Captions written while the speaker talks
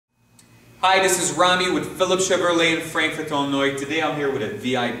Hi, this is Rami with Phillips Chevrolet in Frankfort, Illinois. Today I'm here with a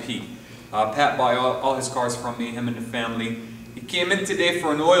VIP. Pat bought all his cars from me, him and the family. He came in today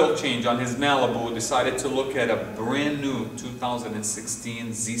for an oil change on his Malibu, decided to look at a brand new 2016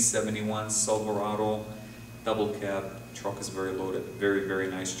 Z71 Silverado double cab. The truck is very loaded, very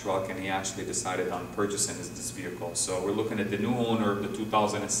nice truck, and he actually decided on purchasing this vehicle. So we're looking at the new owner of the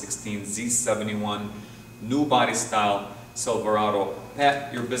 2016 Z71 new body style Silverado.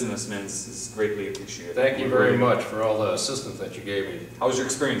 Pat, your businessman is greatly appreciated. Thank you very much for all the assistance that you gave me. How was your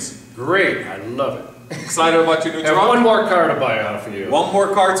experience? Great, I love it. Excited about your new truck? And one more car to buy off of you. One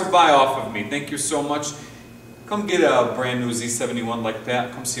more car to buy off of me. Thank you so much. Come get a brand new Z71 like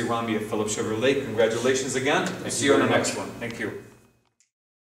that. Come see Rami at Phillips Chevrolet. Congratulations again. See you on the next one. Thank you.